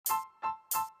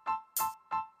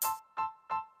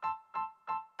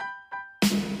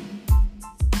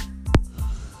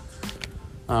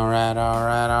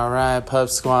Alright, Puff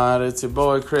Squad. It's your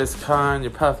boy Chris Kahn,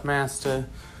 your Puff Master.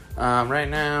 Right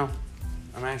now,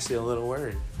 I'm actually a little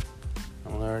worried.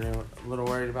 I'm a little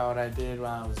worried about what I did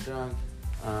while I was drunk,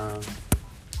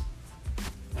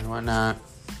 and whatnot.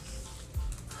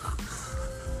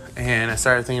 And I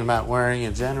started thinking about worrying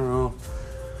in general,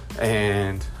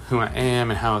 and who I am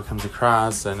and how it comes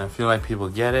across. And I feel like people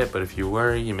get it, but if you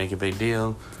worry, you make a big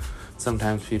deal.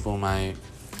 Sometimes people might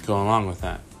go along with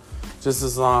that. Just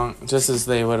as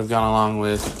they would have gone along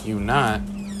with you not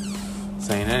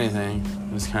saying anything,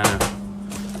 just kind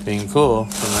of being cool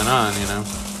from then on, you know.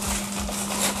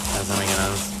 As I'm making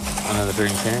another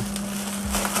drink here.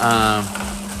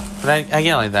 But I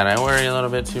get like that. I worry a little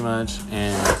bit too much.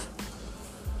 And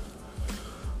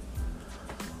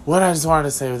what I just wanted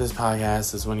to say with this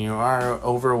podcast is when you are an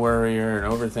over-worrier,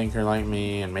 an overthinker like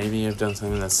me, and maybe you've done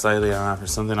something that's slightly off or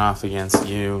something off against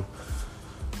you,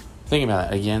 think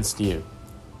about it, against you.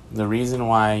 The reason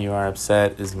why you are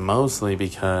upset is mostly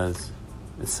because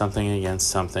it's something against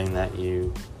something that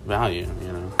you value,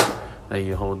 you know, that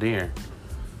you hold dear.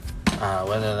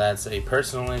 Whether that's a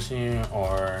personal issue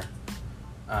or,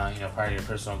 part of your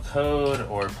personal code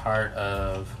or part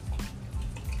of,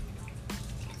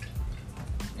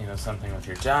 something with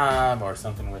your job or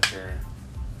something with your,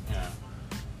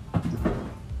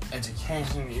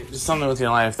 education, just something with your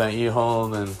life that you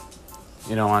hold and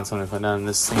you don't want something put down.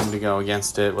 This seemed to go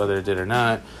against it, whether it did or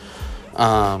not.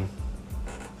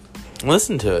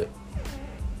 Listen to it.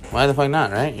 Why the fuck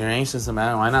not, right? You're anxious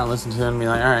about it. Why not listen to it and be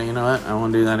like, all right, you know what? I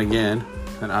won't do that again.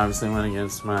 That obviously went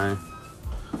against my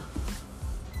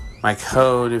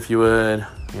code, if you would.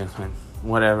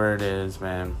 Whatever it is,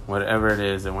 man. Whatever it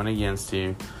is that went against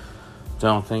you.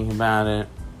 Don't think about it.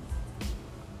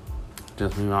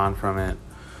 Just move on from it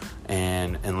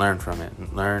and learn from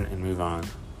it. Learn and move on.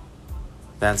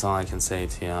 That's all I can say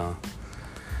to y'all,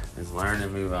 is learn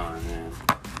and move on, man.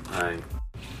 Like,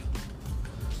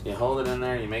 you hold it in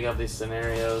there, you make up these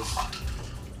scenarios,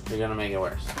 you're going to make it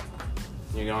worse.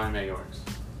 You're going to make it worse.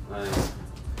 Like,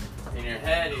 in your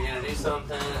head, you're going to do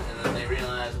something, and then they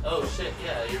realize, oh shit,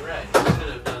 yeah, you're right. You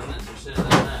should have done this, you should have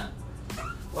done that.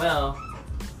 Well,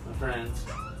 my friends,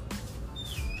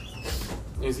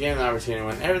 he was given the opportunity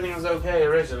when everything was okay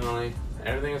originally,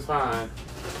 everything was fine.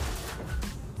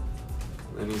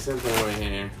 And you sit there over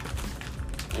here.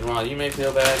 And while you may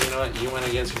feel bad, you know what? You went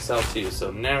against yourself too. So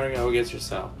never go against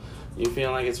yourself. You feel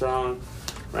like it's wrong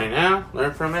right now,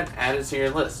 learn from it, add it to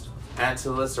your list. Add to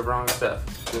the list of wrong stuff.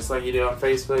 Just like you do on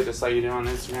Facebook, just like you do on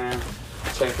Instagram.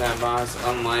 Check that box,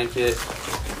 unlike it.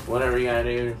 Whatever you gotta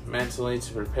do mentally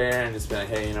to prepare and just be like,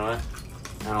 hey, you know what?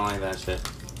 I don't like that shit.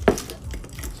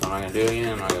 So I'm not gonna do it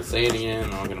again, I'm not gonna say it again, I'm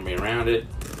not gonna be around it.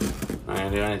 I'm not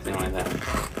gonna do anything like that.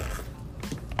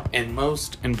 And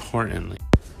most importantly,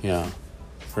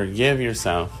 forgive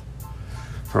yourself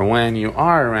for when you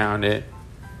are around it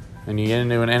and you get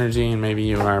into an energy and maybe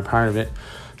you are a part of it.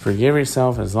 Forgive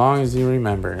yourself as long as you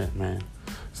remember it, man.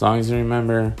 As long as you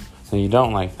remember that you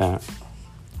don't like that,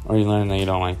 or you learn that you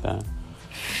don't like that,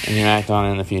 and you act on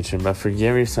it in the future. But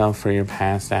forgive yourself for your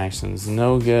past actions.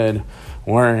 No good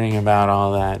worrying about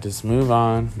all that. Just move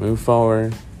on, move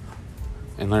forward,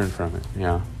 and learn from it,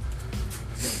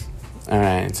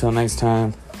 Alright, until next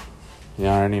time, you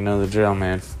already know the drill,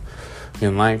 man. You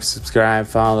can like, subscribe,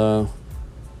 follow,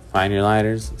 find your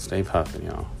lighters, and stay puffing,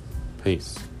 y'all.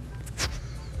 Peace.